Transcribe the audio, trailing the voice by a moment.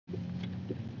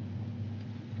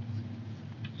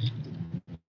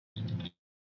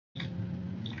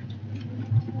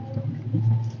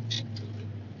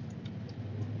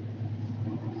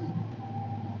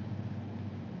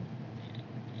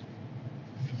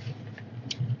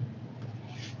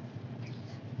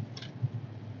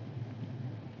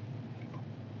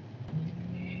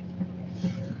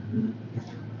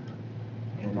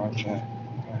Okay.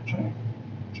 Okay.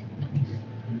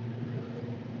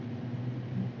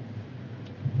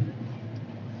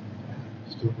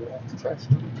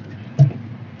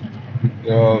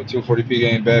 Yo, 240p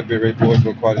game, bad bit rate, boys,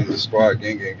 low quality, the squad,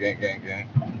 gang, gang, gang, gang,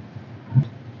 gang.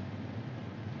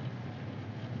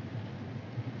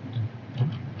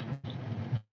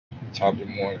 Top of the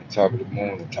morning, top of the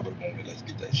morning, top of the morning. Let's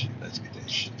get that shit. Let's get that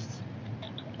shit.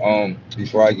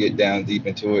 Before I get down deep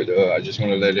into it, I just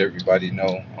want to let everybody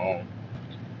know,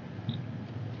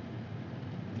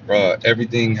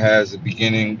 everything has a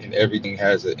beginning and everything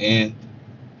has an end.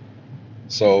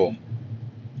 So,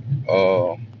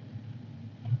 uh,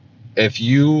 if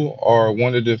you are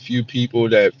one of the few people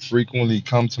that frequently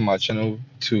come to my channel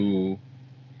to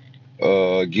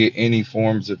get any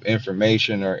forms of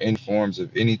information or any forms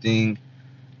of anything,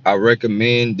 I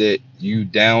recommend that you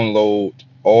download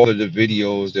all of the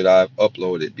videos that I've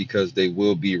uploaded because they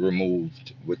will be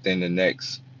removed within the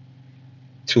next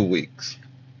 2 weeks.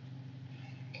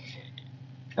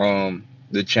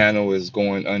 The channel is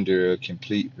going under a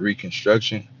complete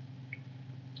reconstruction.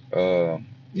 Uh,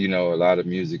 a lot of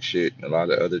music shit and a lot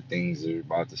of other things are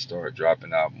about to start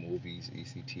dropping out, movies,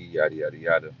 ECT, yada yada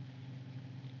yada.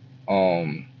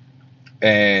 Um,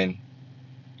 and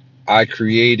I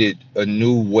created a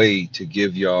new way to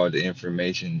give y'all the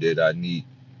information that I need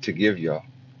to give y'all.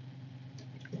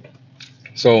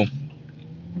 So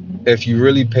if you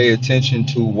really pay attention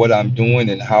to what I'm doing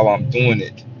and how I'm doing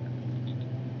it,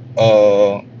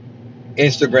 uh,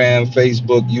 Instagram,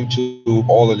 Facebook, YouTube,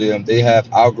 all of them, they have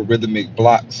algorithmic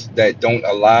blocks that don't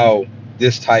allow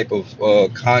this type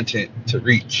of content to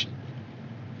reach.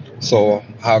 So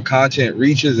how content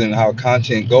reaches and how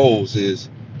content goes is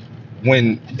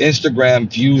when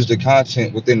Instagram views the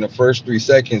content within the first 3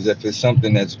 seconds, if it's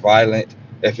something that's violent,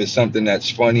 if it's something that's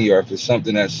funny, or if it's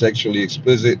something that's sexually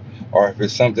explicit, or if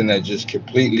it's something that's just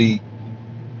completely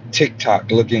TikTok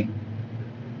looking,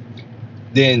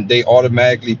 then they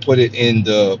automatically put it in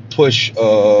the push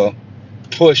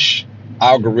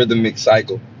algorithmic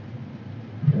cycle.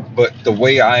 But the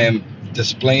way I am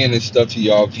displaying this stuff to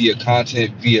y'all via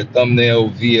content, via thumbnail,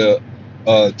 via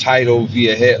title,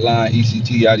 via headline,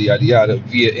 ECT, yada yada yada,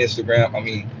 via Instagram,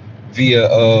 via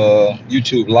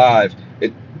YouTube Live,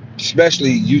 it,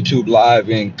 especially YouTube Live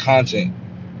and content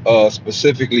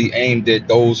specifically aimed at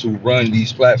those who run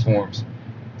these platforms.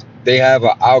 They have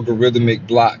an algorithmic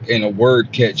block and a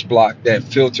word catch block that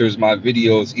filters my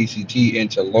videos ECT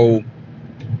into low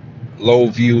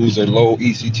views or low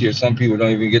ECT, or some people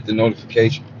don't even get the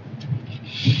notification.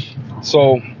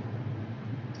 So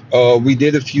we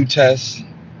did a few tests.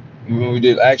 We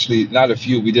did actually not a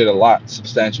few. We did a lot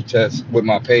substantial tests with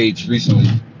my page recently,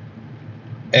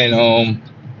 and um,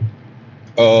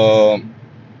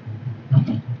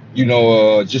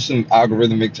 just some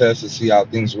algorithmic tests to see how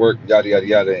things work, yada yada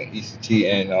yada, and ECT,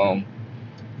 and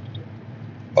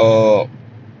uh,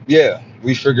 yeah,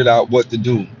 we figured out what to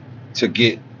do to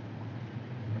get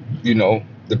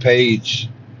the page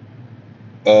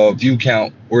view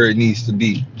count where it needs to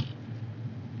be.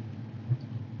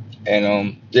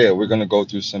 And yeah, we're gonna go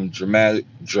through some dramatic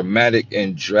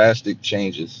and drastic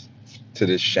changes to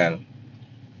this channel.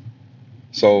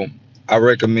 So I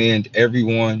recommend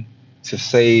everyone to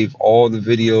save all the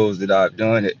videos that I've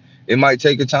done. It might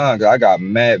take a time because I got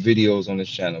mad videos on this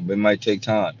channel, but it might take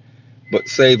time. But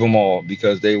save them all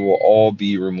because they will all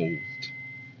be removed.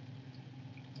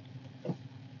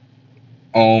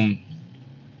 Um,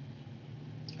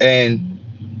 and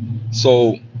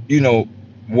so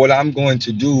what I'm going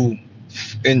to do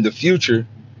in the future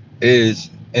is,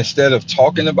 instead of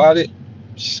talking about it,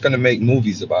 just gonna make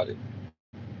movies about it.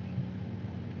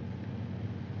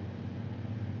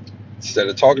 Instead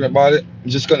of talking about it, I'm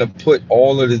just gonna put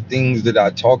all of the things that I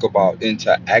talk about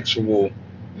into actual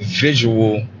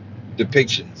visual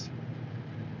depictions.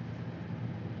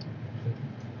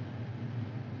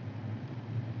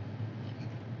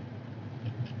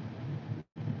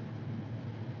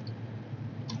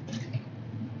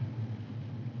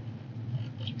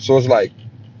 So it's like,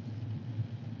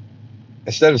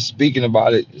 instead of speaking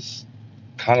about it, it's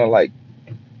kind of like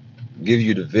give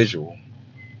you the visual.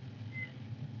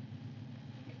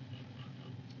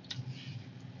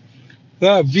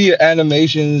 Via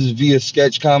animations, via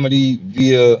sketch comedy,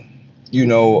 via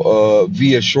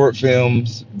short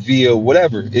films, via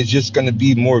whatever. It's just gonna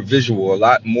be more visual, a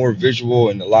lot more visual,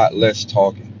 and a lot less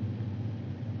talking.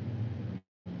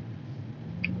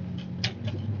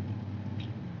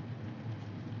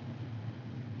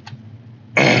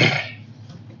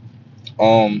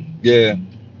 Yeah.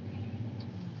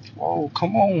 Oh,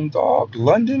 come on, dog.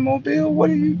 London Mobile, what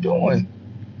are you doing?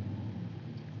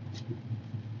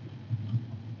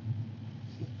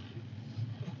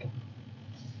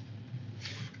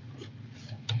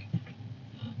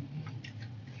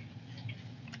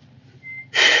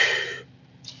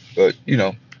 But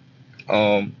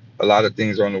a lot of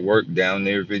things are on the work. Down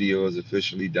there video is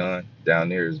officially done. Down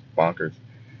there is bonkers.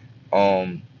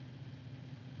 Um,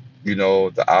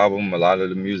 the album, a lot of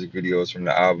the music videos from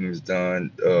the album is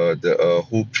done. The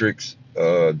Hoop Tricks,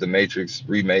 the Matrix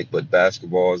remake, but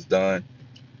basketball is done.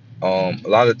 A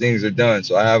lot of things are done.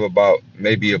 So I have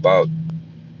maybe about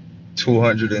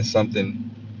 200 and something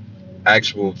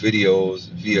actual videos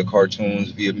via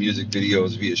cartoons, via music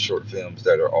videos, via short films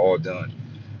that are all done.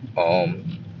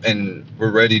 And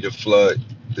we're ready to flood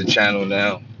the channel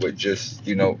now with just,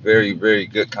 very, very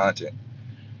good content.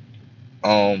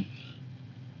 Um,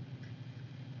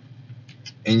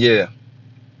 and yeah,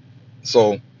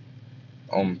 so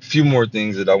few more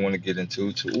things that I want to get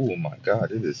into too. Oh my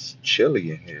God, it is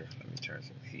chilly in here. Let me turn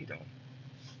some heat on.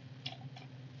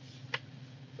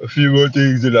 A few more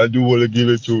things that I do want to get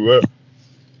into.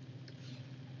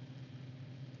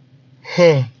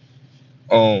 Huh.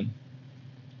 Um,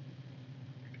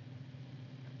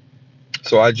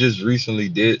 so I just recently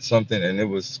did something and it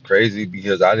was crazy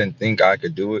because I didn't think I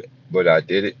could do it, but I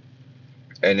did it.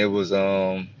 And it was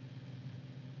I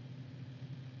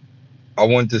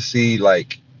wanted to see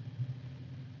like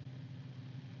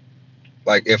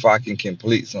if I can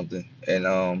complete something. And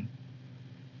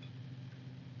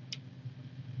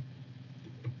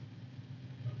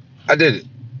I did it.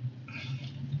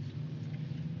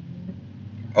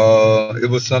 It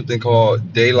was something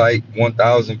called DAYLYT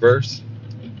 1000 verse.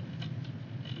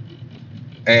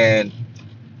 And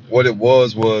what it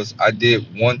was I did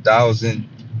 1,000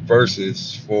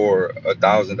 verses for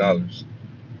 $1,000.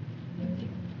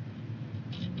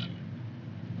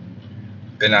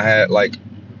 And I had like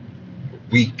a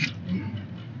week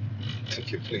to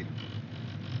complete it.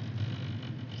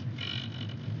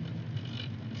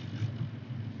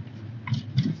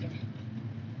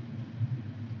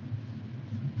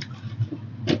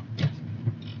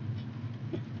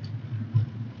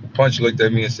 Punch looked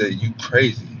at me and said, "You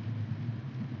crazy.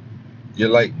 You're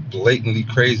like blatantly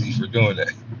crazy for doing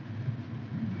that."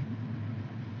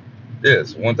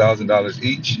 Yes, $1,000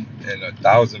 each and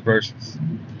 1,000 verses.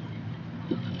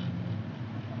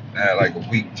 I had like a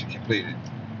week to complete it.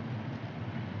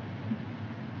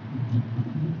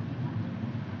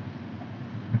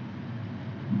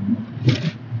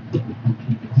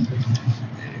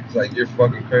 It's like, you're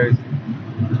fucking crazy.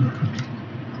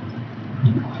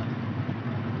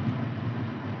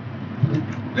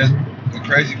 The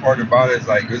crazy part about it is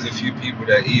like there's a few people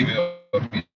that email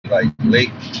me like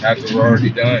late after we're already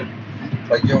done.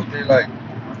 Like, yo, they're like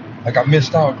I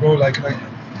missed out, bro. Like,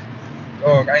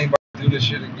 dog, I ain't about to do this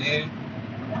shit again.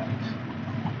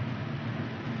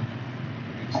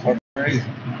 It's fucking crazy.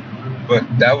 But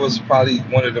that was probably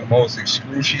one of the most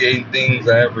excruciating things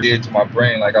I ever did to my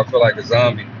brain. Like, I feel like a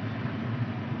zombie.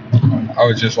 I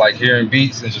was just like hearing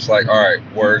beats and just like, all right,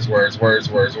 words, words, words,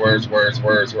 words, words, words,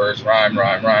 words, words, rhyme,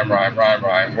 rhyme, rhyme, rhyme, rhyme,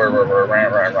 rhyme, word, word, word,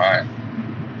 rhyme, rhyme, rhyme.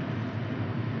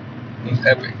 It was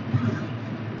epic.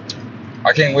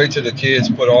 I can't wait till the kids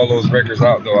put all those records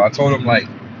out though. I told them like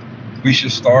we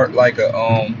should start like a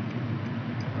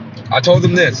I told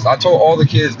them this. I told all the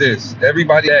kids this.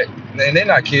 Everybody that, and they're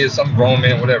not kids, some grown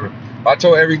men, whatever. I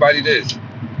told everybody this.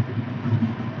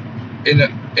 In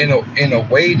a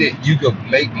way that you could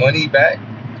make money back,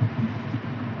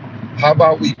 how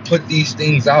about we put these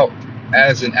things out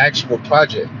as an actual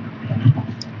project?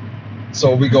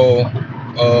 So we go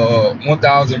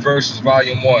 1,000 verses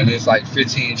volume 1. It's like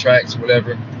 15 tracks,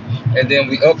 whatever. And then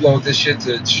we upload this shit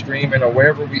to streaming or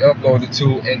wherever we upload it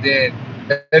to. And then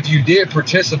if you did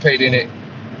participate in it,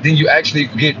 then you actually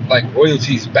get like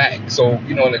royalties back. So,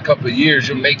 in a couple of years,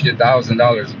 you'll make your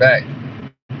 $1,000 back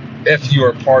if you're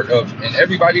a part of, and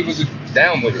everybody was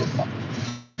down with it.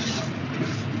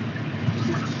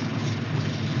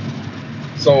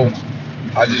 So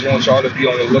I just want y'all to be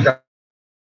on the lookout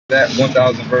for that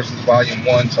 1,000 verses volume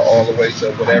 1 to all the way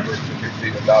to whatever to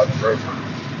complete 1,000 verses.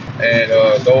 And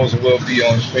those will be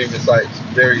on streaming sites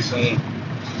very soon.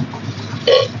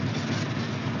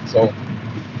 So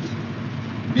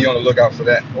be on the lookout for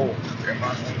that. Oh, am I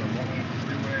on the wrong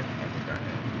freeway?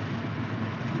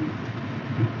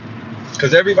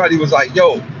 Because everybody was like,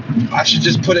 yo, I should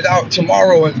just put it out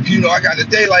tomorrow. And I got a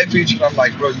DAYLYT feature. And I'm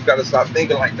like, bro, you got to stop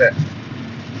thinking like that.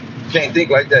 You can't think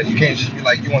like that. You can't just be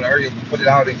like, you want to hurry up and put it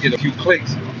out and get a few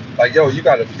clicks. Like, yo, you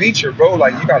got a feature, bro.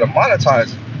 Like, you got to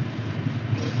monetize it.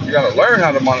 You got to learn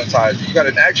how to monetize it. You got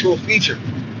an actual feature.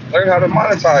 Learn how to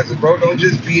monetize it, bro. Don't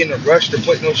just be in a rush to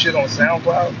put no shit on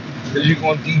SoundCloud because you're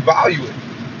going to devalue it.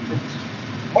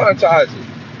 Monetize it.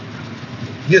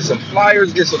 Get some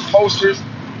flyers, get some posters,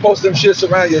 post them shits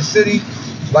around your city.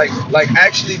 Like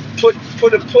actually put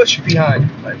a push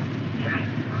behind it. Like,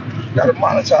 Gotta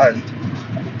monetize it.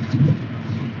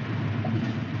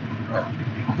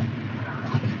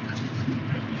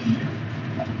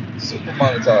 Super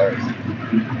monetized.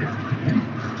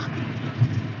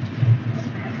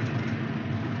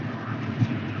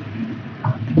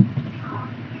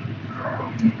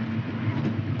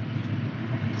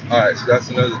 All right, so that's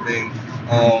another thing.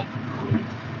 Um,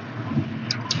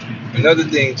 Another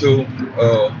thing too.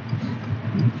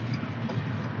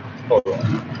 Hold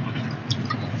on.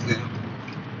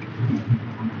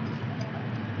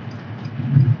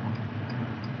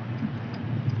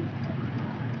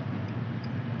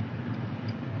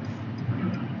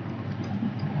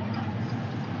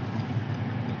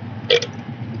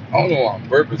 I don't know why I'm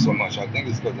burping so much. I think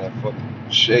it's because that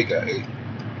fucking shake I ate.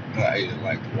 I ate it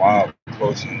like wild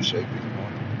protein shake this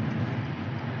morning.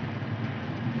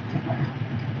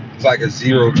 It's like a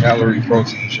 0 calorie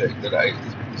protein shake that I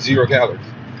ate. 0 calories.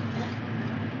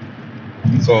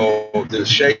 So the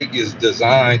shake is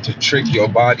designed to trick your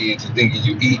body into thinking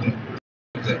you eating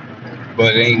something,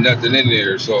 but it ain't nothing in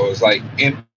there. So it's like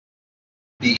empty.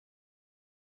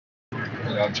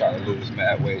 I'm trying to lose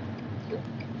mad weight. So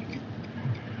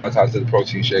I talked to the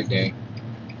protein shake game.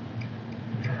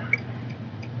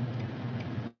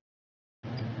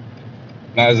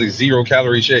 Now it's a 0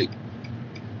 calorie shake,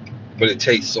 but it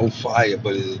tastes so fire,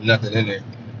 but there's nothing in there.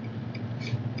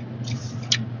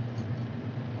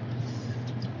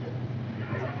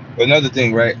 But another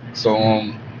thing, right? So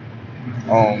um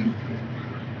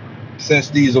since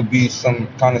these will be some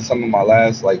of my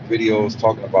last like videos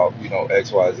talking about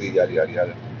XYZ yada yada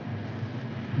yada.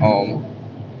 Um,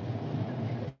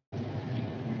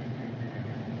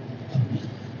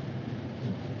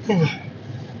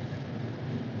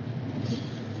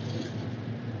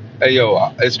 hey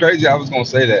yo, it's crazy. I was gonna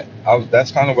say that.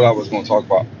 That's kind of what I was gonna talk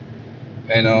about.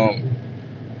 And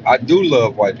I do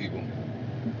love white people.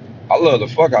 I love the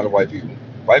fuck out of white people.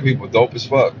 White people dope as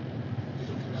fuck.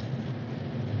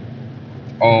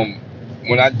 Um,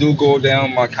 when I do go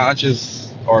down my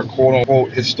conscious or quote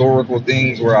unquote historical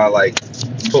things where I like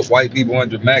put white people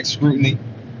under max scrutiny,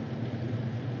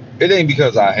 it ain't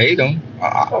because I hate them.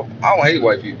 I don't hate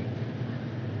white people.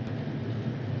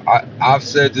 I've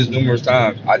said this numerous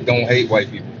times. I don't hate white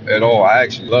people at all. I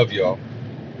actually love y'all.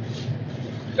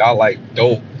 Y'all like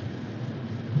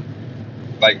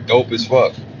dope as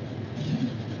fuck.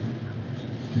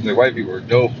 The white people are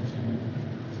dope,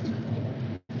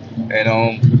 and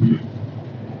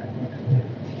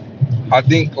I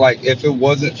think like if it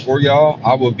wasn't for y'all,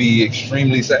 I would be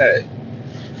extremely sad.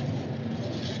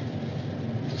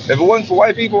 If it wasn't for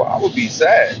white people, I would be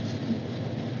sad.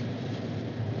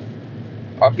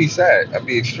 I'd be sad. I'd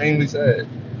be extremely sad.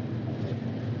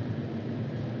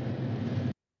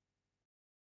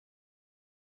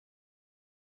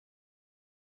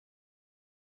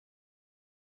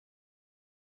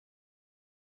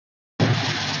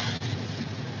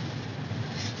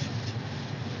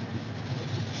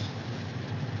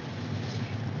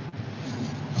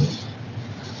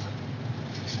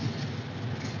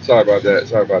 Sorry about that.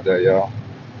 Sorry about that, y'all.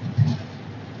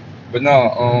 But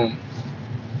no,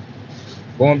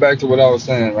 going back to what I was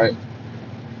saying, right?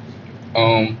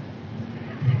 Um,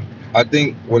 I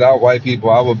think without white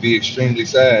people, I would be extremely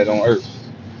sad on Earth.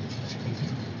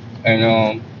 And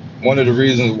one of the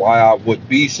reasons why I would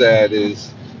be sad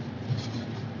is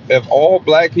if all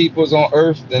black people's on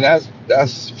Earth, then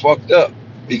that's fucked up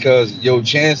because your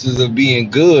chances of being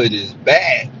good is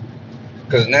bad.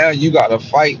 Because now you gotta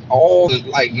fight all the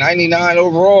like 99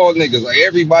 overall niggas, like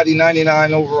everybody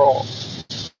 99 overall.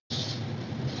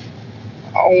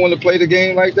 I don't want to play the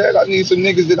game like that. I need some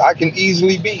niggas that I can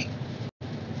easily beat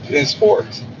in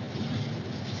sports.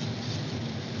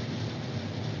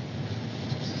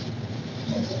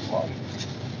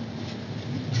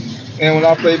 And when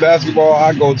I play basketball,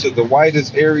 I go to the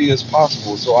widest areas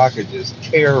possible so I could just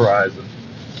terrorize them.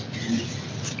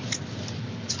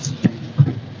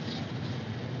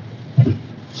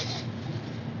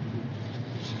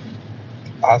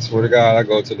 I swear to God, I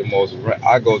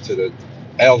go to the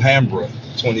Alhambra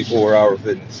 24-hour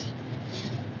fitness.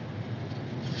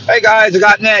 Hey guys, I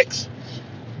got next.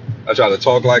 I try to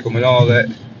talk like them and all that.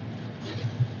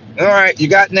 All right, you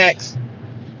got next.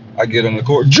 I get on the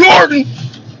court. Jordan!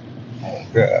 Oh,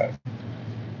 God.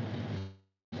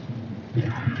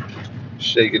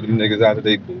 Shaking them niggas out of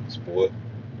their boots, boy.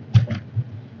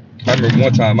 I remember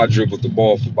one time I dribbled the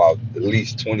ball for about at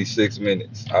least 26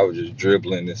 minutes. I was just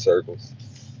dribbling in circles.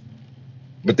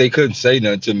 But they couldn't say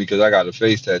nothing to me because I got a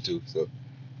face tattoo. So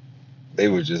they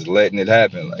were just letting it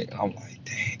happen. Like, I'm like,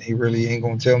 dang, they really ain't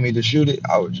going to tell me to shoot it?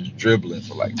 I was just dribbling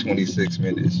for like 26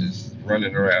 minutes, just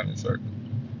running around in circles.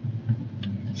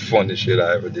 Funny shit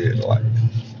I ever did in life.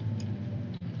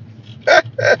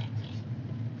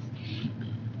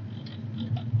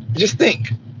 Just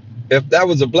think, if that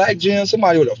was a black gym,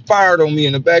 somebody would have fired on me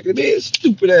in the back of the head.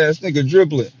 Stupid ass nigga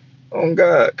dribbling. Oh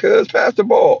God, cuz pass the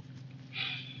ball.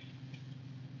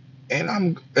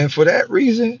 And for that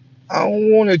reason, I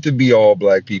don't want it to be all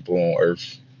black people on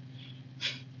earth.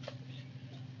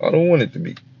 I don't want it to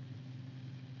be.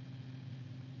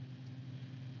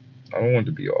 I don't want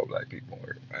it to be all black people on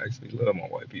earth. I actually love my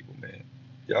white people, man.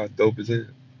 Y'all dope as hell.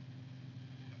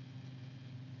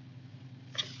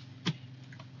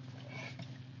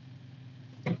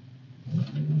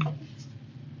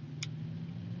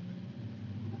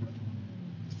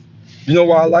 You know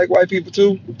why I like white people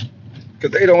too?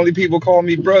 Because they the only people call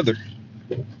me brother.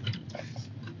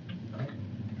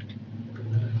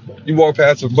 You walk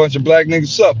past a bunch of black niggas,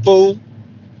 sup, fool?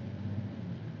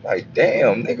 Like,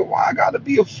 damn, nigga, why I gotta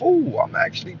be a fool? I'm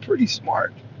actually pretty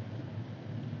smart.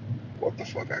 What the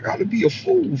fuck I gotta be a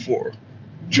fool for?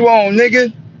 What you on,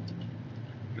 nigga?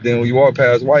 But then when you walk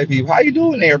past white people, how you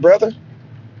doing there, brother?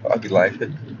 I'll be like,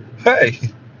 hey,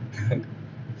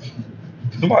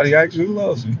 somebody actually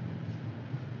loves me.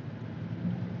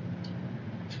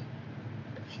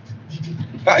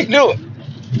 How you doing?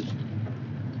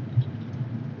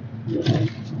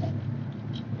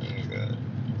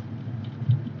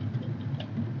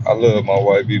 I love my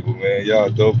white people, man. Y'all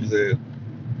dope as hell.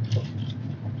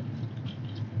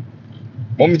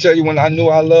 Want me to tell you when I knew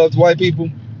I loved white people?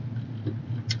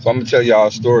 So I'm gonna tell y'all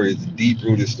a story. It's a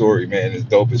deep-rooted story, man. It's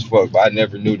dope as fuck, but I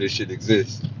never knew this shit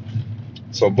exists.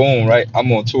 So boom, right?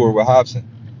 I'm on tour with Hobson.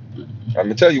 I'm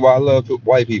gonna tell you why I love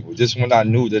white people. Just when I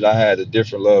knew that I had a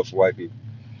different love for white people.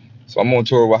 So I'm on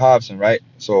tour with Hobson, right?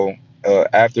 So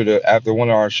after one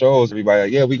of our shows, everybody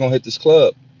like, yeah, we gonna hit this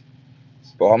club.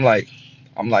 So I'm like,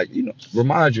 you know,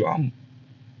 remind you, I'm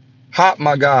Hop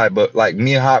my guy, but like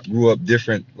me and Hop grew up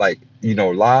different, like, you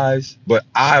know, lives. But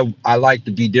I like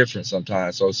to be different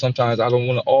sometimes. So sometimes I don't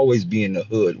want to always be in the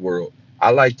hood world.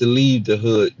 I like to leave the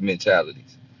hood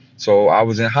mentalities. So I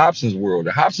was in Hobson's world.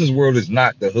 The Hobson's world is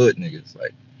not the hood niggas.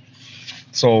 Like,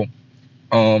 so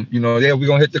you know, yeah, we're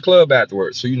gonna hit the club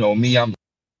afterwards. So, you know, me, I'm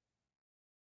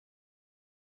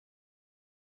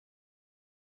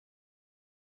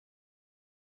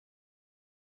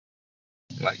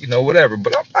like, you know, whatever.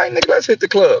 But I'm like, nigga, let's hit the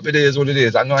club. It is what it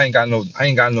is. I know I ain't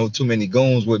got no too many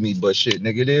goons with me, but shit,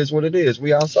 nigga, it is what it is.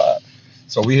 We outside.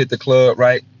 So we hit the club,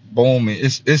 right? Boom. And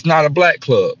it's not a black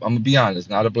club. I'm gonna be honest,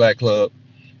 not a black club.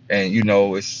 And you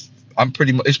know, I'm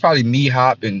pretty much it's probably me,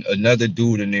 Hop, and another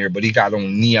dude in there, but he got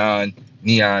on neon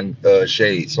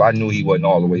shades. So I knew he wasn't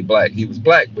all the way black. He was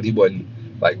black, but he wasn't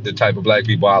like the type of black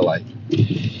people I like.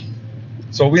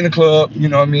 So we in the club, you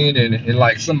know what I mean, and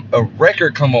like a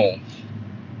record come on.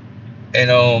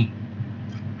 And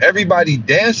everybody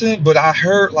dancing, but I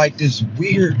heard like this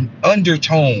weird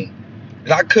undertone,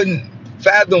 and I couldn't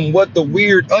fathom what the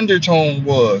weird undertone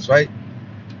was, right?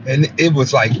 And it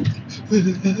was like,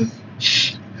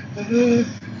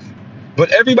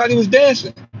 but everybody was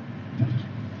dancing.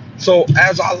 So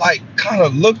as I like kind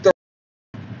of looked up,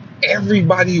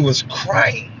 everybody was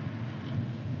crying.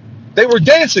 They were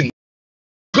dancing,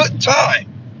 good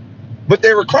time, but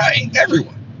they were crying,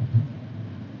 everyone.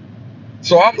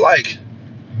 So I'm like,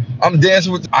 I'm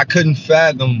dancing with, I couldn't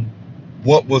fathom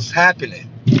what was happening.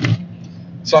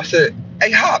 So I said,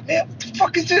 hey, Hop, man, what the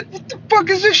fuck is it? What the fuck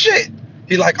is this shit?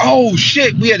 He's like, oh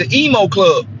shit, we had an emo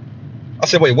club. I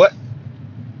said, wait, what?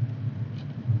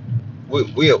 We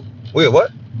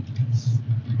what?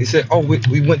 He said, oh,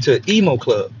 we went to an emo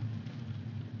club.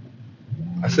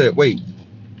 I said, wait,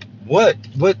 what?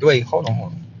 Wait, hold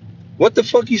on. What the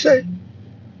fuck you said?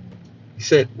 He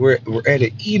said, we're at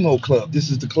an emo club. This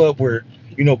is the club where,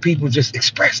 you know, people just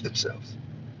express themselves.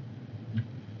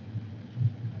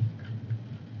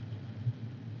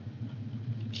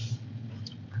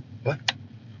 What?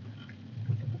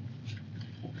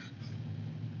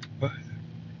 What?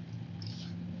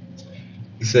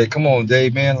 He said, come on,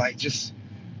 Dave, man, like just,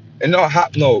 and no,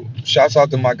 Hop, no, shouts out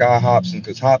to my guy Hobson,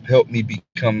 because Hop helped me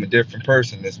become a different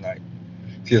person this night.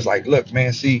 He was like, look,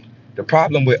 man, see, the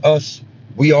problem with us,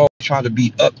 we all try to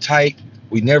be uptight.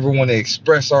 We never want to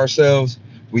express ourselves.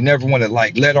 We never want to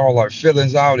like let all our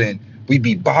feelings out, and we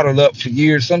be bottled up for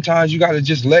years. Sometimes you got to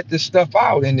just let this stuff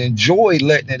out and enjoy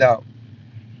letting it out.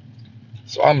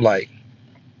 So I'm like,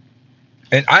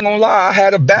 and I ain't gonna lie, I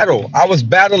had a battle. I was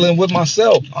battling with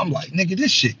myself. I'm like, nigga,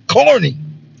 this shit corny.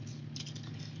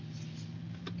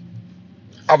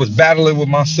 I was battling with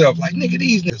myself. Like, nigga,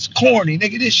 these niggas corny.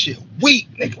 Nigga, this shit weak.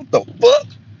 Nigga, what the fuck?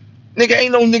 Nigga,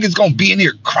 ain't no niggas gonna be in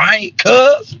here crying,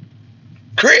 cuz.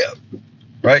 Crib.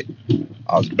 Right?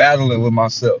 I was battling with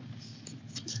myself.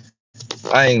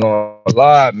 I ain't gonna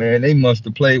lie, man. They must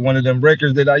have played one of them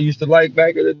records that I used to like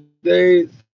back in the days.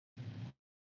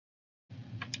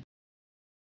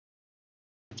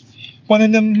 One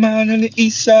of them mine on the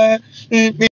east side.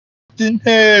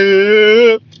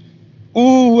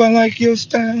 Ooh, I like your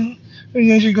style. And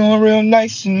then she going real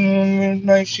nice and real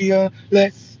nice. She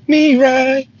let me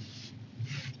ride.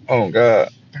 Oh God.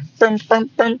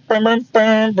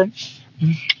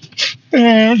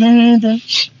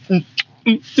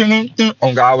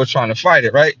 Oh God, I was trying to fight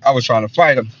it, right? I was trying to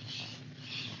fight him.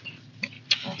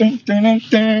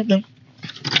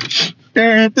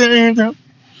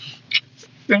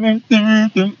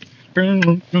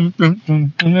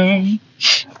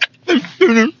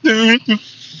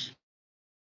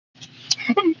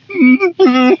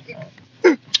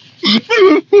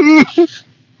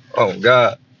 Oh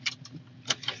God.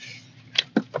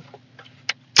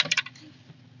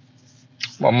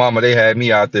 My mama, they had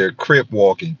me out there crip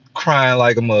walking, crying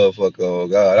like a motherfucker. Oh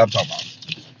God, I'm talking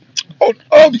about.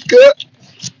 Oh, good.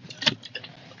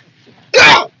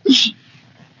 Ah!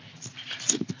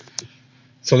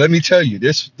 So let me tell you,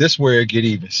 this where it get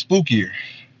even spookier.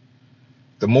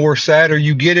 The more sadder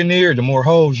you get in there, the more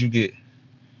hoes you get.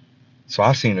 So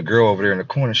I seen a girl over there in the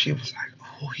corner. She was like,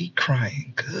 "Oh, he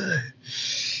crying good."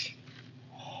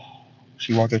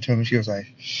 She walked up to me. She was like,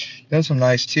 "There's some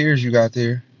nice tears you got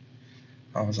there."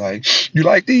 I was like, "You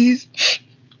like these?"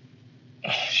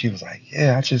 She was like,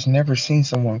 "Yeah, I just never seen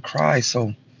someone cry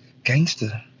so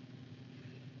gangster.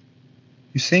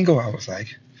 You single?" I was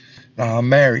like, "Nah, I'm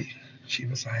married." She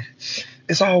was like,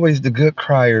 "It's always the good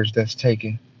criers that's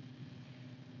taken."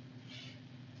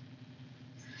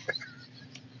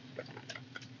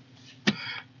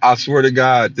 I swear to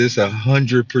God, this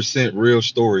 100% real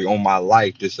story on my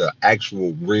life. This a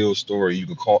actual real story. You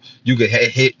could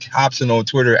hit Hobson on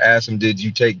Twitter, ask him, did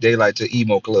you take Daylyt to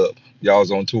emo club? Y'all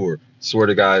was on tour. Swear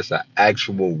to God, it's an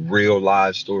actual real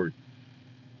live story.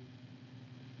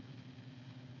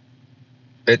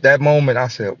 At that moment, I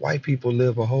said, white people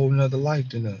live a whole nother life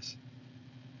than us.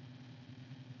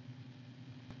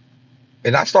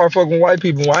 And I started fucking with white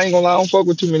people. I ain't gonna lie, I don't fuck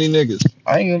with too many niggas.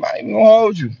 I ain't gonna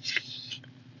hold you.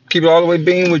 Keep it all the way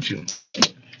being with you.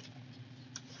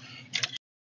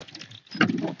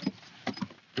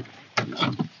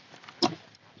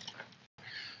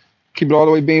 Keep it all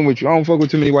the way being with you. I don't fuck with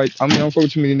too many I don't fuck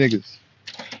with too many niggas.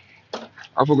 I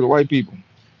fuck with the white people.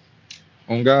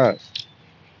 On God.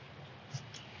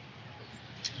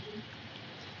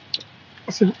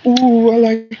 I said, ooh, I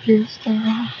like your style.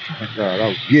 Oh my God, I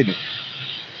was getting it.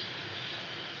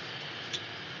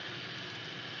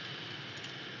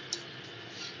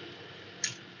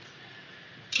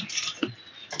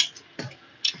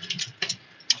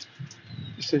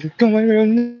 He said, you're going real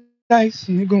nice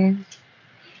and you're going.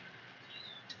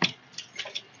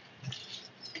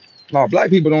 No, black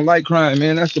people don't like crime,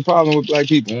 man. That's the problem with black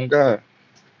people. On God.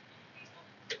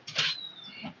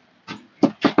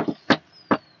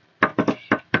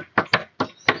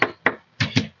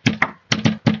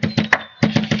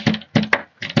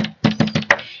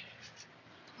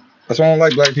 That's why I don't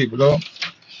like black people, though.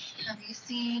 Have you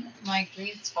seen my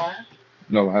green scarf?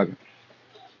 No, I haven't.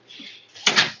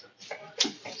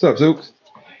 What's up, Zooks?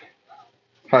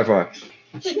 High five.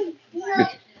 No.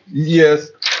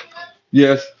 Yes.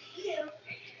 Yes.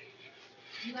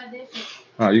 You got dishes.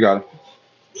 You got it.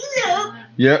 No.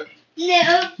 Yep.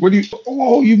 No. What do you?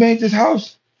 Oh, you made this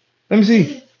house. Let me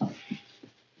see.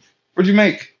 What'd you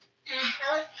make?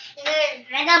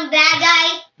 Venom bad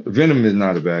guy. Venom is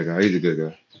not a bad guy. He's a good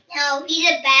guy. No, he's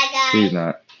a bad guy. He's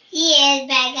not. He is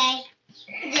bad guy.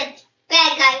 He's a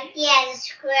bad guy. He has a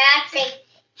scratch. Like,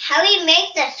 how he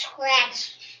makes a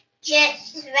scratch?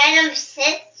 Just Venom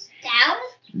sits down?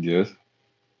 Yes.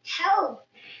 How?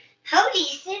 How did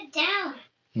he sit down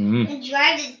and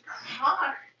drive his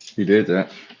car? He did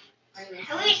that.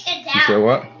 How did he sit down? You said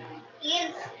what?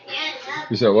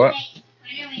 You said what?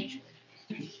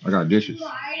 I got dishes.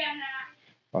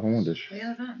 I don't want dishes. What are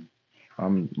you doing?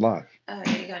 I'm live. Oh,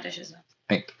 yeah, you got dishes now.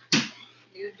 Ain't.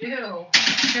 You do.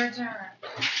 It's your turn.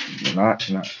 Not.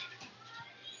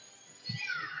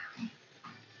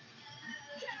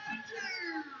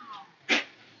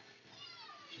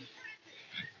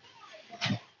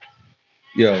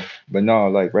 Yo, but no,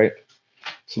 like, right?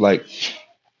 So, like,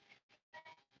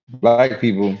 black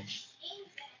people,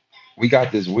 we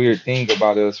got this weird thing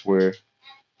about us where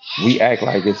we act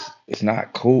like it's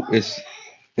not cool. It's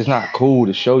not cool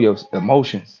to show your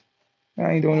emotions.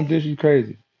 I ain't doing them dishes, you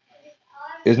crazy.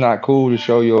 It's not cool to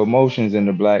show your emotions in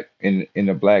the black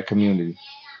community.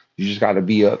 You just got to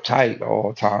be uptight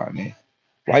all the time, man.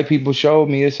 White people showed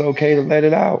me it's okay to let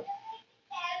it out.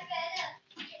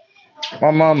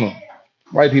 My mama,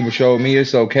 white people showed me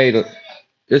it's okay to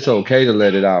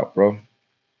let it out, bro.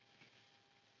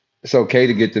 It's okay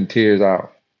to get them tears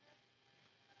out.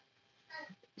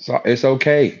 So it's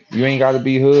okay. You ain't gotta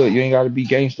be hood. You ain't gotta be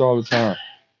gangster all the time.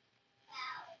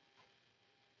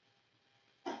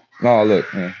 No,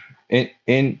 look, man. In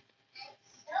in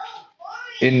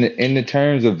in the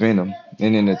terms of Venom,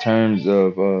 and in the terms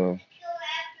of all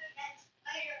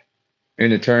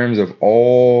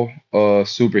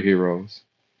superheroes,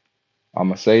 I'm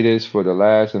gonna say this for the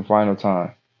last and final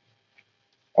time.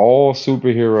 All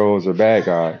superheroes are bad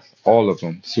guys. All of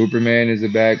them. Superman is a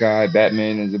bad guy.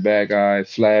 Batman is a bad guy.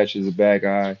 Flash is a bad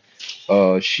guy.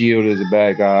 Shield is a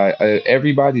bad guy.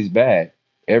 Everybody's bad.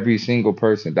 Every single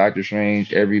person. Doctor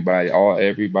Strange. Everybody's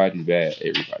bad.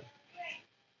 Everybody.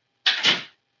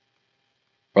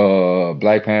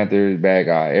 Black Panther is bad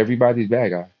guy. Everybody's bad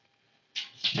guy.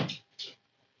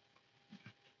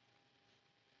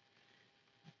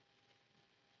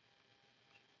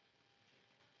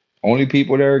 Only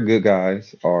people that are good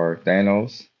guys are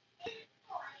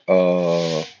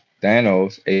uh,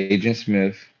 Agent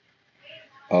Smith,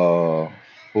 uh,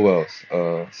 who else?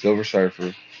 Silver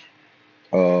Surfer,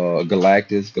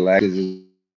 Galactus. Galactus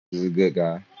is a good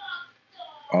guy.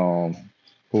 Um,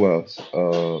 who else?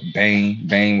 Bane.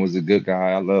 Bane was a good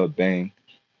guy. I love Bane.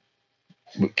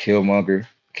 With Killmonger,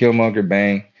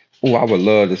 Bane. Oh, I would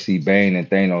love to see Bane and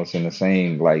Thanos in the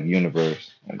same like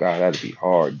universe. Oh God, that'd be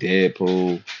hard.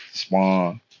 Deadpool,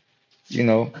 Spawn. You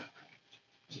know,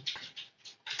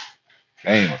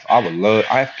 Bane.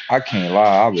 I can't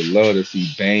lie. I would love to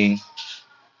see Bane.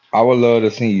 I would love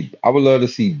to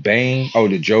see Bane. Oh,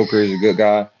 the Joker is a good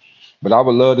guy. But I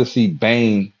would love to see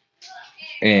Bane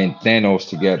and Thanos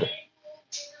together.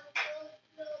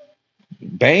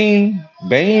 Bane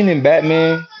and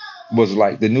Batman was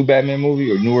like the new Batman movie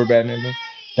or newer Batman movie.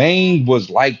 Bane was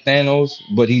like Thanos,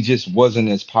 but he just wasn't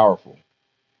as powerful.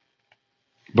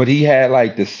 But he had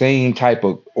like the same type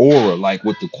of aura, like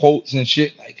with the quotes and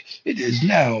shit. Like, it is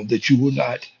now that you will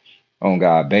not. Oh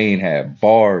God, Bane had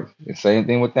bars. The same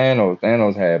thing with Thanos.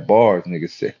 Thanos had bars, nigga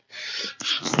said.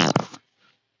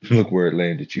 Look where it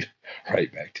landed you.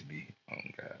 Right back to me. Oh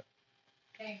God.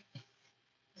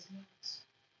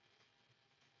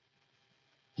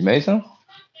 You made some?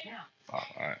 Oh,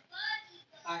 all right.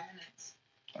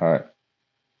 All right.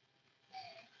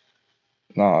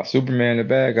 Nah, Superman the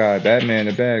bad guy, Batman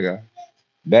the bad guy.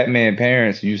 Batman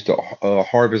parents used to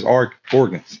harvest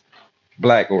organs,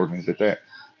 black organs at that.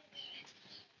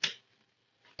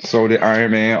 So did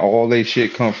Iron Man. All they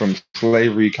shit come from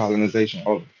slavery, colonization.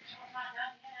 Oh,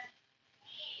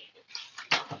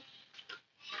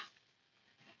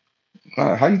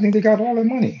 how you think they got all that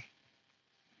money?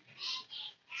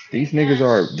 These niggas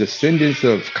are descendants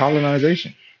of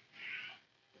colonization.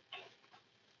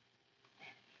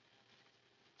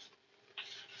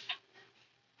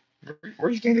 Where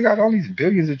do you think they got all these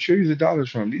billions and trillions of dollars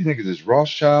from? These niggas is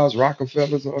Rothschilds,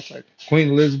 Rockefellers, all type. Queen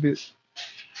Elizabeth.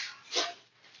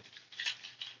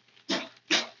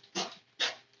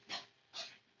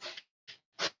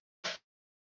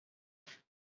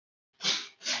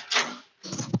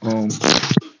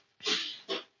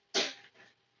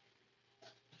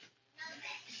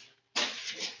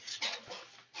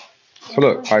 So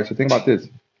look, all right. So think about this.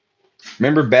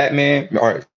 Remember Batman? All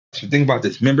right. So think about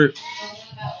this. Remember,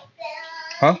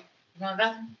 huh?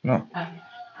 No.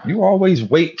 You always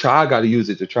wait till I gotta use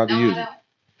it to try to use it.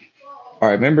 All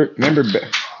right. Remember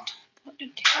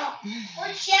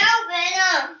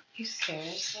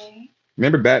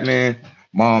Batman?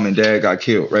 Mom and dad got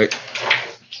killed, right?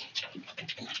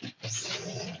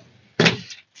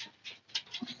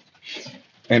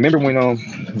 And remember when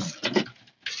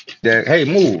dad, hey,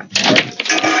 move.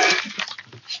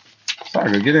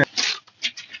 Sorry, get in.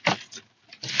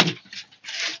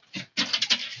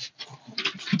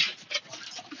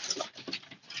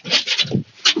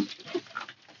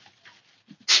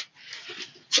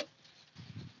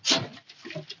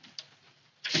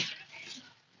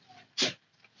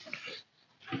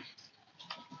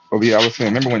 Oh yeah, I was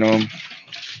saying. Remember when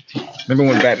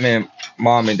Batman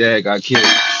mom and dad got killed?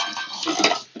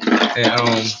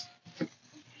 And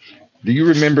do you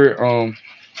remember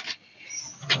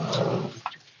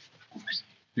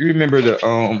you remember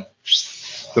the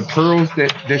pearls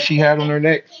that she had on her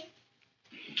neck?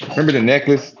 Remember the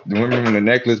necklace? Remember when the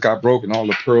necklace got broken, all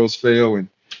the pearls fell and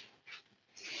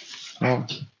oh,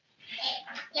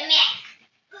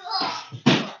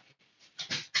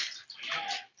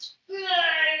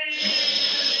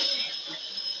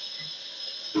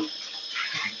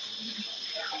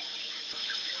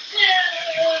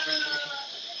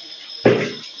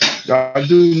 I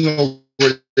do know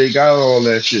where they got all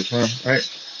that shit from, right?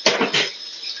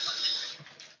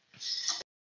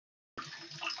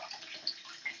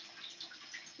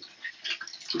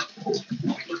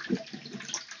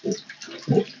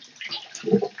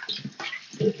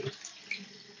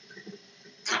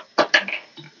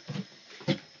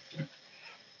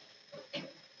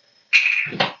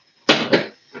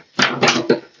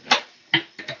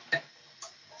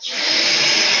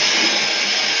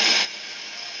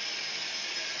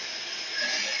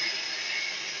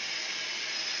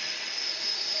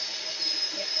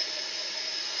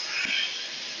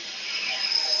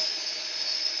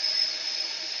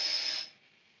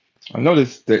 I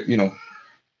noticed that,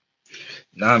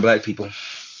 non-black people,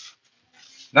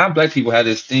 non-black people had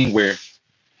this thing where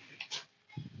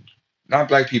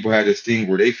non-black people had this thing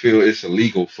where they feel it's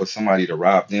illegal for somebody to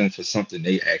rob them for something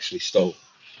they actually stole.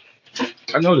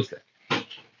 I noticed that.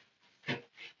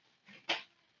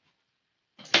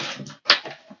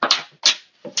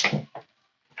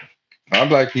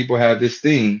 Non-black people have this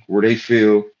thing where they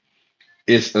feel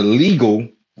it's illegal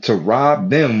to rob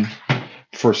them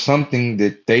for something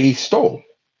that they stole.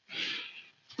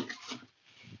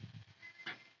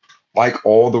 Like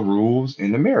all the rules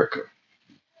in America.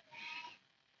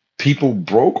 People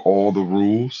broke all the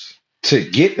rules to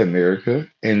get America,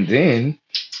 and then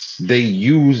they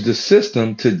used the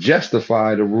system to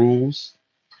justify the rules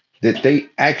that they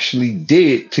actually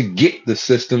did to get the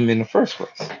system in the first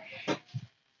place.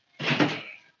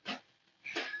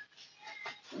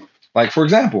 Like, for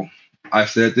example, I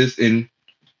said this in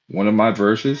one of my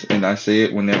verses, and I say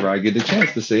it whenever I get the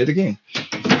chance to say it again.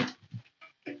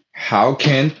 How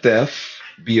can theft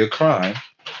be a crime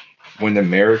when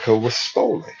America was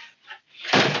stolen?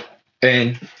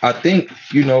 And I think,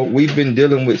 we've been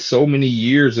dealing with so many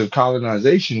years of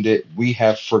colonization that we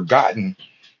have forgotten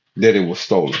that it was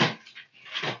stolen.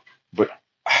 But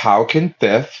how can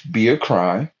theft be a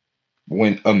crime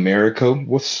when America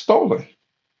was stolen?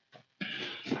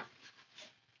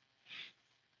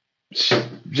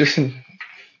 Just an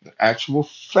actual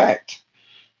fact.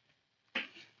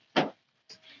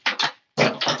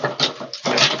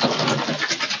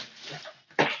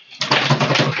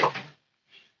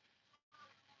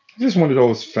 Just one of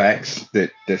those facts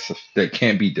that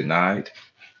can't be denied.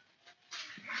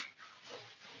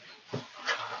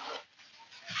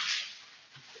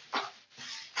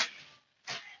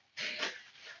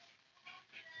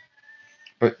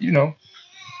 But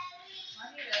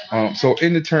so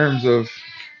in the terms of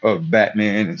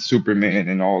Batman and Superman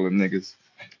and all them niggas,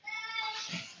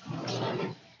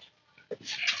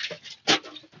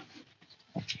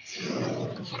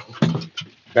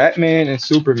 Batman and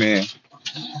Superman,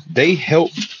 they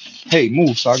help. Hey,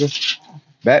 move, Saga.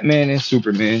 Batman and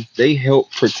Superman, they help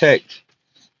protect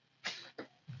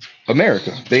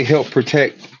America. They help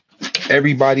protect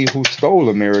everybody who stole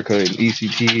America in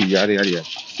ECT, yada yada yada,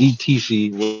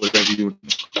 ETC, whatever you.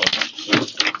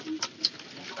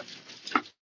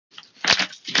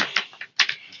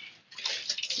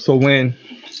 So when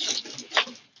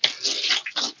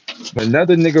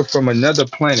another nigga from another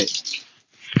planet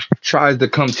tries to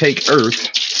come take Earth,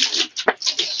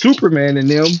 Superman and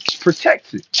them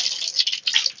protects it.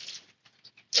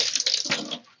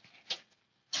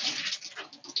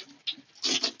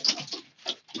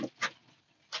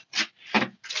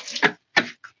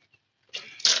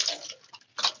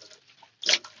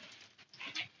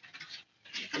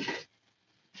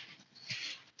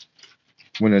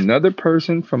 When another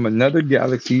person from another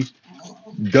galaxy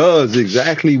does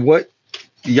exactly what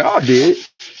y'all did,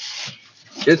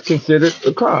 it's considered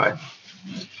a crime.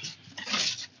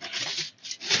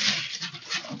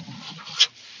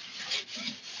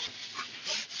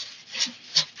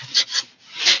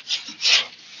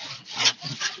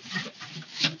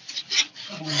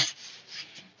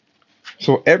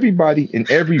 So everybody in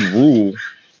every rule,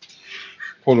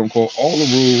 quote unquote, all the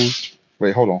rules.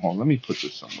 Wait, hold on. Let me put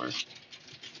this somewhere.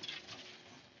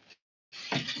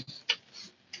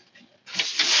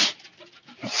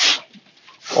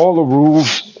 All the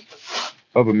rules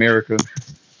of America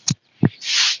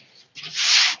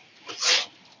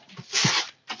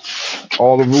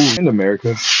all the rules in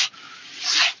America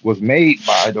was made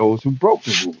by those who broke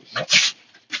the rules.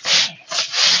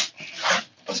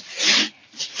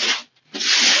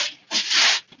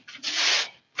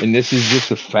 And this is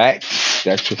just a fact.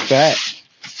 That's a fact.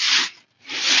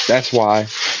 That's why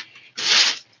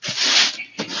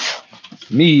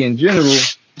me in general,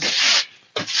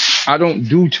 I don't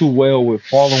do too well with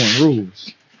following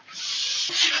rules.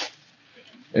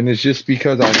 And it's just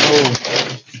because I know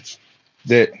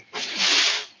that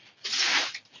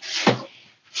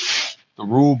the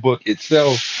rule book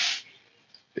itself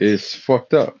It's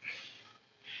fucked up.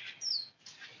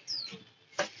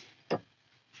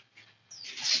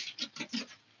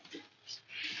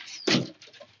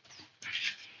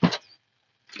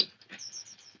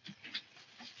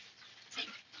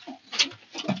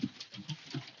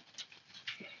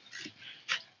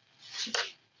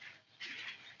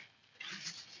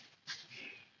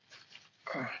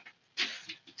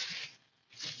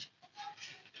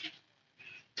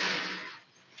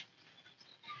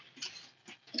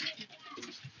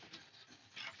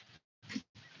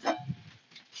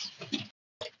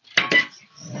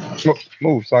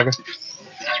 Move, Saga.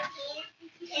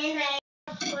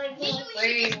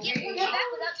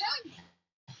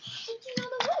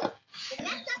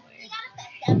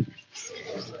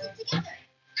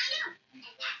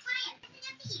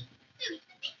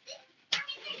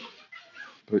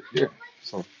 But yeah,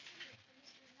 so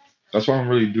that's why I don't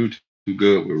really do too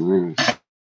good with rules.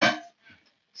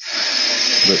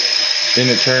 But in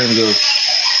the terms of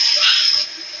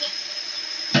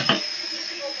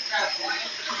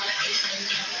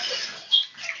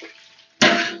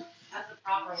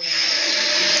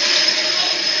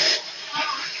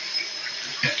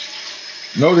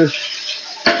notice,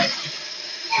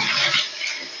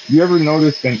 you ever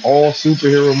notice in all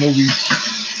superhero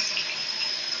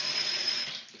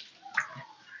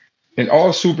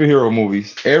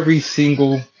movies, every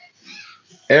single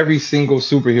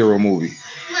superhero movie,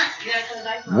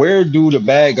 where do the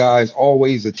bad guys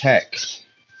always attack?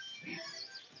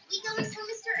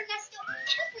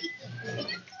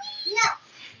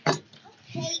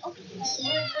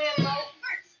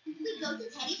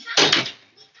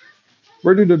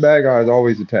 Where do the bad guys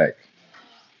always attack?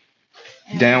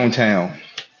 Downtown.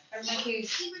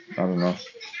 I don't know.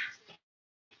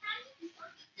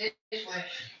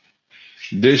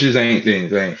 Dishes ain't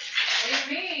things, ain't.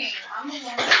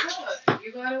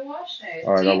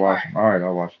 All right, I'll watch. All right,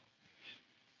 I'll watch.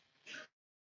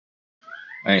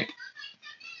 Ain't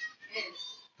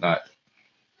not.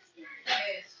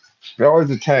 They always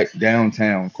attack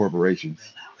downtown corporations.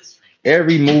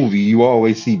 Every movie you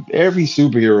always see, every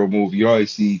superhero movie you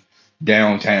always see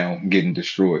downtown getting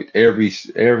destroyed. Every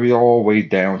always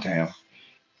downtown.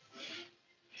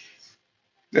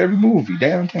 Every movie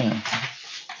downtown.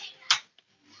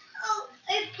 Oh,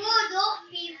 I pulled off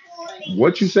before.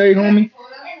 What you say, homie?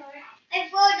 I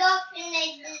pulled off and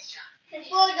I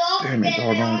pulled off. Damn it,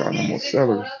 dog, I don't got no more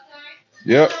celery.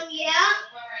 Yep. Yeah.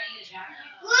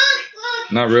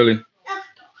 Look. Not really. Look,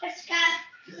 it's got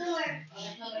more.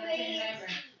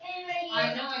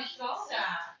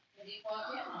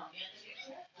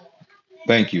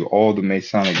 Thank you. All the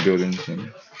Masonic buildings.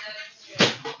 And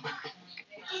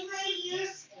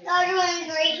Other one's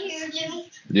right here,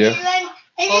 Jimmy. yeah.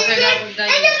 And the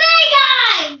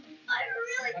big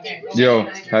guy. Yo,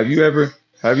 have you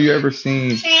ever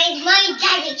seen? My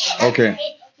daddy. Okay,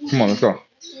 come on, let's go.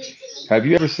 Have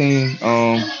you ever seen? Come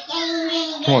on,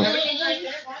 come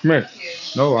here.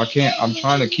 No, I can't. I'm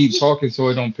trying to keep talking so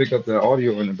it don't pick up the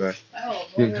audio in the back.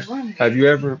 Yeah. Have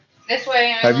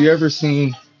you ever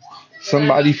seen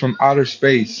somebody from outer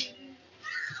space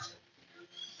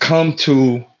come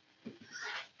to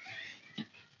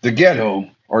the ghetto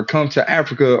or come to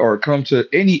Africa or come to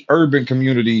any urban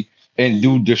community and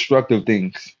do destructive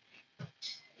things?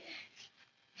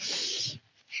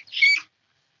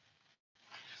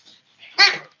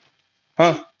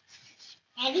 Huh?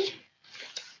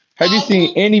 Have you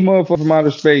seen any motherfucker from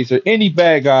outer space or any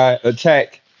bad guy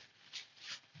attack?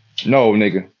 No,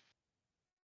 nigga.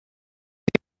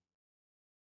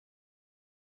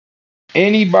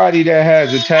 Anybody that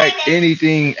has attacked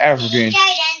anything African,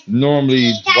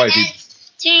 normally white people.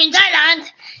 Teen Thailand.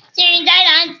 Teen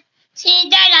Thailand. Teen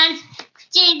Thailand.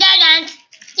 Teen Thailand.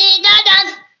 Teen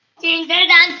Thailand. Teen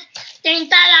Thailand. Teen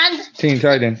Thailand. Teen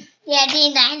Titan. Yeah,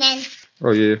 Teen Thailand.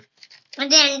 Oh yeah.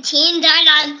 And then Teen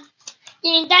Thailand.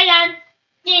 Teen Thailand.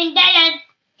 Teen Thailand.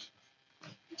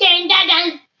 Teen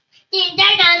Thailand. Teen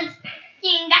Thailand.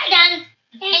 Teen Thailand.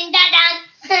 Teen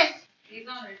Thailand. He's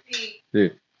on repeat. Yeah.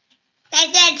 I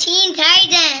said Teen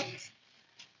Titans.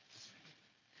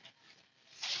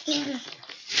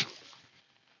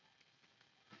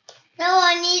 No,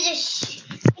 I need a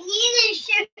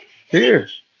shirt. Here.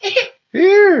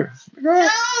 Here. No,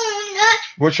 not.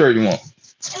 What shirt you want?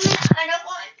 I don't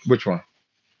want Which one?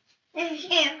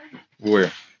 here.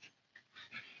 Where?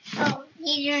 Oh,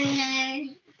 these are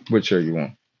not. Which shirt you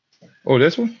want? Oh,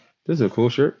 this one? This is a cool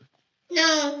shirt.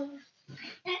 No.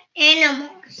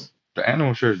 Animals. The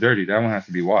animal shirt is dirty. That one has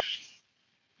to be washed.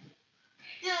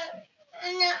 No.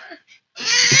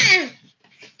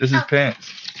 This is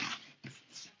pants.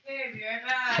 Babe, you're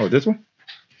back. Oh, this one?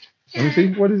 Let me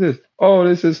see. What is this? Oh,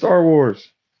 this is Star Wars.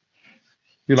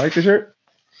 You like the shirt?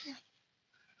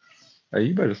 Hey,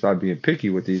 you better stop being picky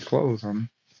with these clothes, homie.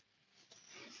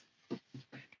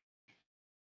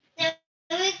 Then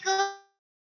we go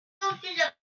to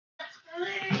the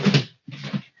park.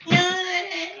 No,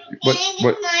 What? can I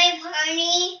get my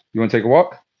party? You want to take a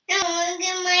walk? No, I want to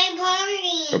get my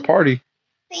party. A party?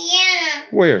 Yeah.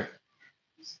 Where?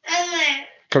 Somewhere.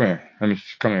 Come here.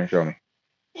 Come here and show me.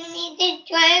 I need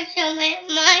to drive to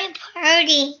my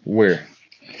party. Where?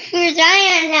 For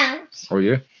Zion's house. Oh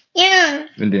yeah? Yeah.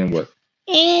 And then what?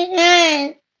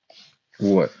 And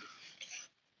What?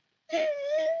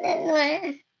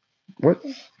 then What?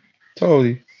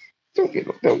 Totally. Don't get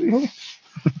no totally. Hold on.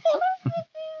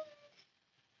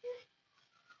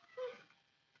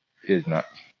 It's not.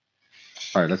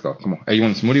 All right, let's go. Come on. Hey, you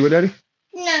want a smoothie with daddy?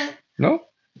 No. No?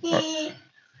 All right.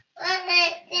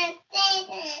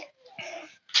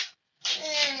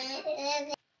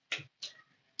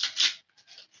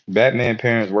 Batman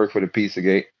parents work for the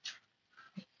Pizzagate.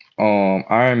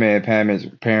 Iron Man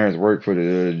parents work for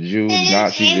the Jews,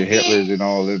 Nazis, and Hitlers, and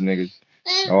all them niggas.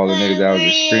 All the niggas that was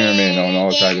experimenting on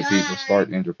all types of people.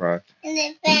 Stark enterprise.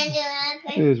 It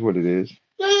is what it is.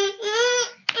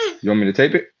 You want me to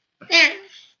tape it? Yeah.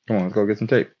 Come on, let's go get some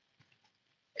tape.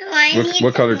 No,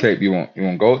 What color tape you want? You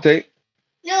want gold tape?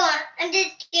 No, I'm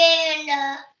just getting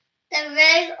the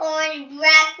red, orange,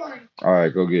 black one. All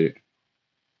right, go get it.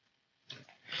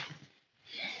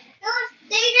 No,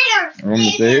 stay there. You want me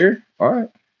to stay here? All right.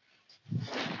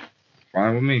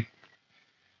 Fine with me.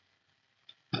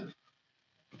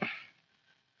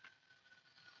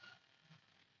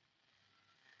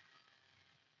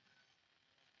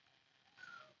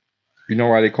 You know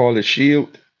why they call it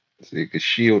SHIELD? So it could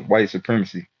shield white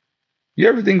supremacy. You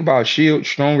ever think about SHIELD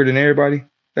stronger than everybody?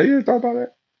 Have you ever thought about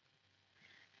that?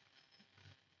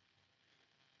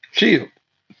 SHIELD.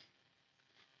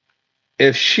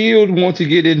 If SHIELD want to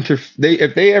get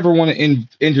if they ever want to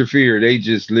interfere, they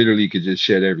just literally could just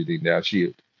shut everything down.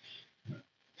 SHIELD.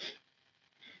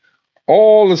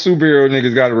 All the superhero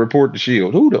niggas got to report to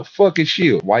SHIELD. Who the fuck is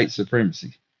SHIELD? White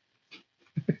supremacy.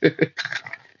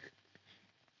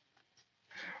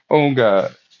 Oh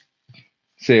God.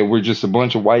 Said we're just a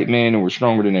bunch of white men and we're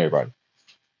stronger than everybody.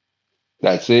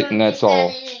 That's it and that's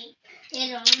all.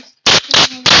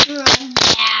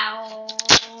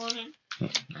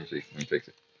 Let me see. Let me fix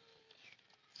it.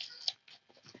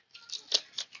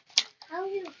 How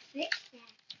do you fix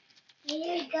that?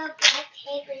 You got black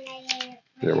tape and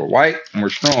Yeah, we're white and we're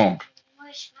strong.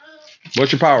 we're strong.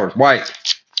 What's your powers? White.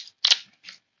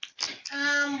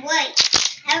 White.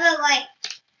 Have a white.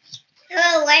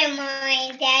 Have a white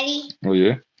mine, Daddy. Oh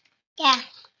yeah. Yeah.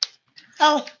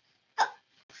 Oh.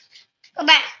 Go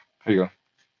back. Here you go.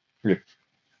 Here.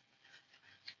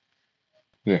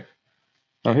 Yeah.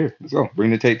 Oh here. Let's go.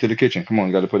 Bring the tape to the kitchen. Come on,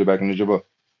 you got to put it back in the jabba.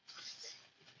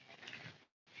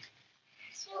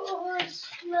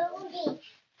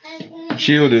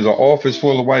 SHIELD is an office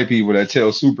full of white people that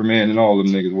tell Superman and all them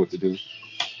niggas what to do.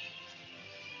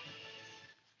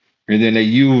 And then they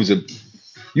use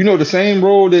the same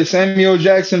role that Samuel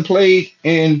Jackson played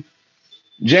in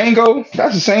Django?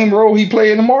 That's the same role he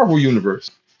played in the Marvel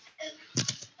universe.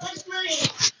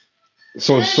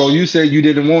 So you said you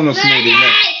didn't want a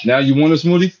smoothie. Now you want a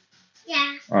smoothie?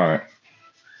 Yeah. All right.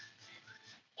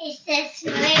 It's the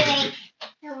smoothie.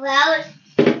 Well,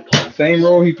 Same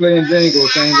role he played in Django,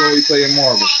 same role he played in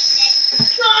Marvel.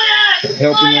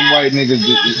 Helping them white niggas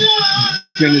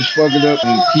finish fucking up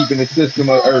and keeping the system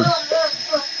of Earth.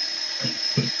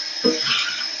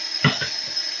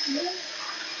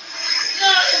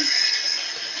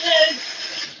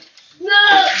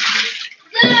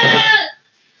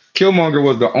 Killmonger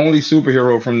was the only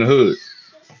superhero from the hood.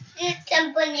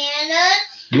 some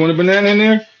bananas. You want a banana in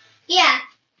there? Yeah.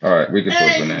 All right, we can put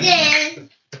And banana. then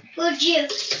for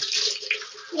juice.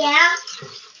 Yeah.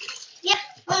 Yep.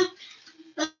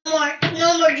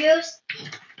 No more juice.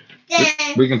 Then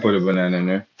We can put a banana in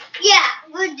there. yeah,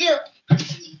 we'll do it.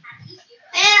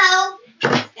 Help!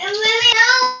 Let me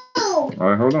help! All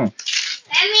right, hold on.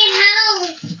 Let me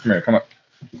help! Come here, come up.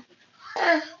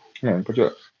 Come on, put you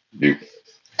up. Dude.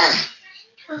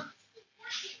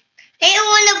 I don't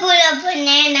want to put a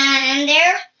banana in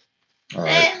there. All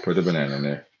right, put the banana in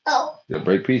there. Oh. Yeah,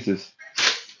 break pieces.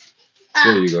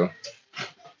 There you go.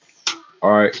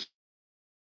 All right.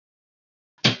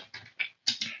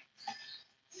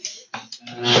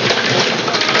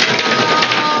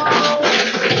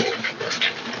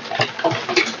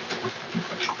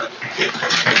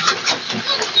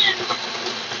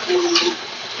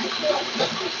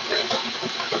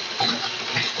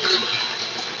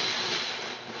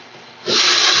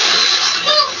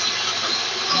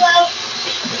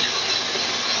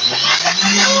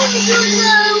 No,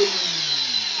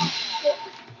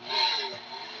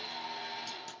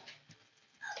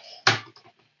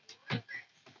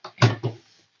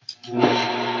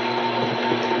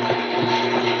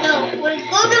 wait,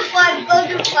 go to 5, go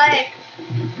to 5.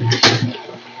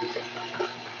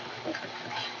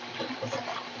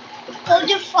 Go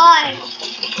to 5.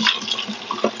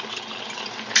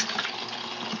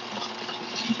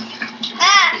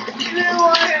 Ah, blue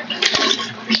water.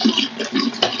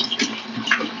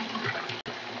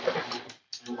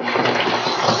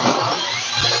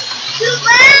 Too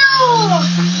loud!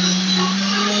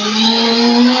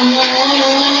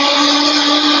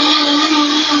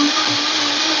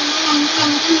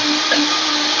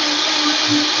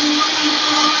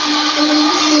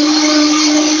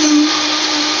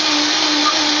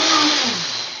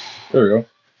 There we go.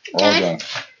 All Done? done.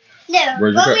 There,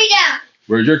 Where's your go cup? me down.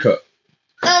 Where's your cup?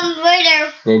 Right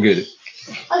there. Go get it.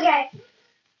 Okay.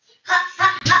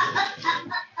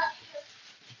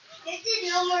 This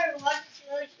is no more water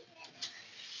smoothie.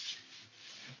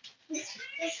 This.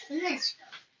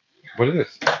 What is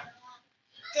this?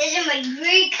 This is my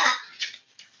green cup.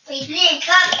 My green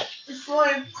cup for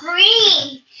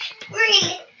green.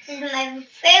 Green is my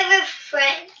favorite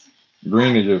friend.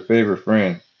 Green is your favorite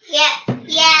friend. Yeah,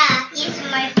 he's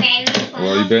my favorite friend.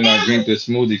 Well, you better not drink this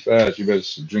smoothie fast. You better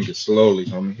drink it slowly,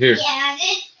 homie. Here. Yeah,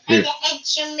 this Here. is the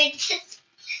instruments.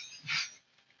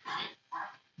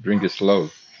 Drink it slow.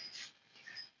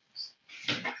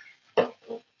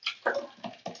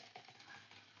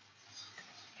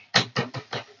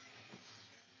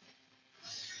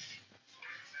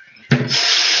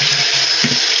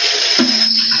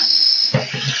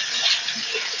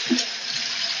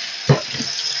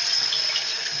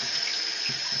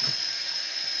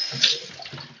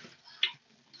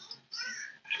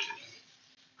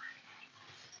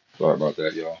 Sorry about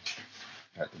that, y'all.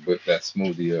 Had to whip that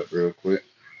smoothie up real quick.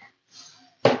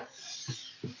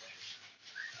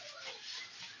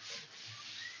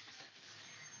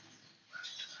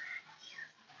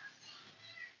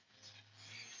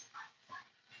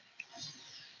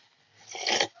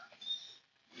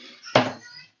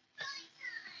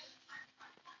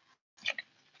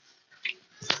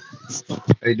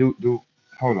 Hey,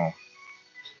 hold on.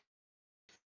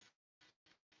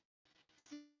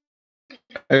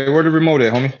 Hey, where the remote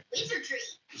at, homie?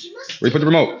 Where you put the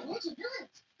remote?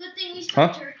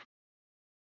 Huh?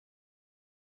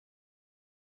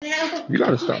 No. You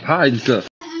gotta stop hiding stuff.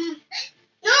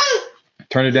 No.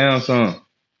 Turn it down some.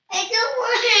 I don't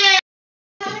want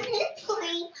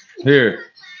it. Here.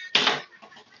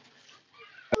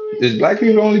 Is black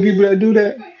people the only people that do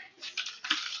that?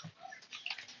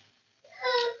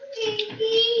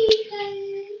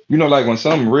 You know, like when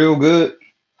something real good,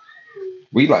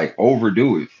 we like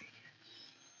overdo it.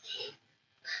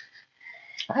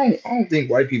 I don't think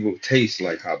white people taste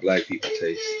like how black people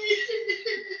taste.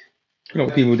 You know,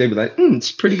 people they be like,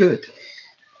 it's pretty good.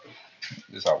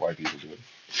 This is how white people do it.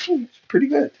 It's pretty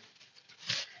good.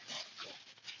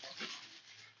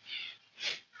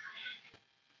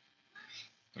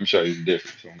 Let me show you the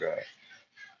difference on God.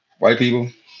 White people,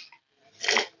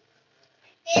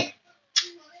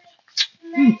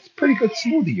 it's pretty good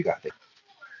smoothie you got there.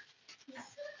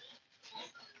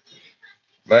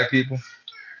 Black people,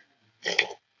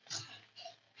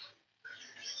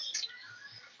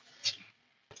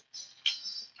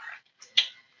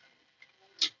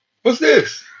 what's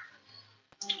this?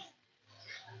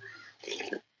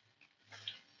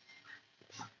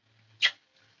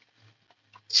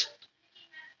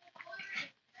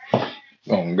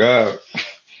 Oh God.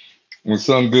 When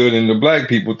something good in the black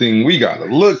people thing, we gotta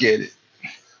look at it.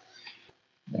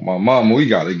 My mama, we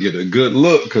gotta get a good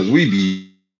look because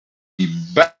we be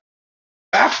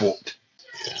baffled.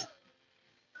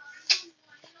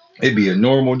 It'd be a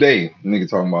normal day. Nigga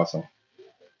talking about something.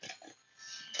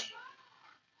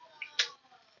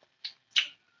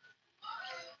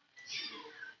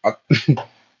 I,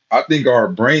 I think our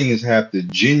brains have to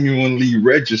genuinely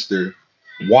register.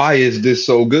 Why is this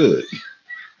so good?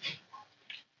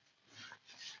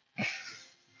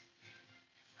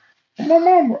 My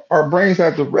mama, our brains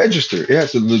have to register. It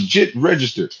has to legit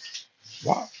register.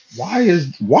 Why?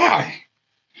 Why?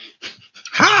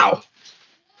 How?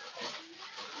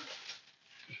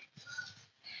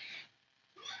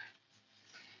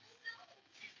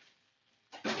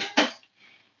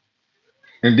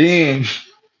 And then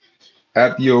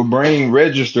after your brain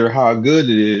register how good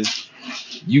it is,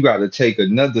 you got to take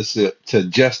another sip to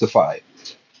justify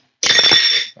it.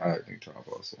 All right, try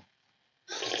also.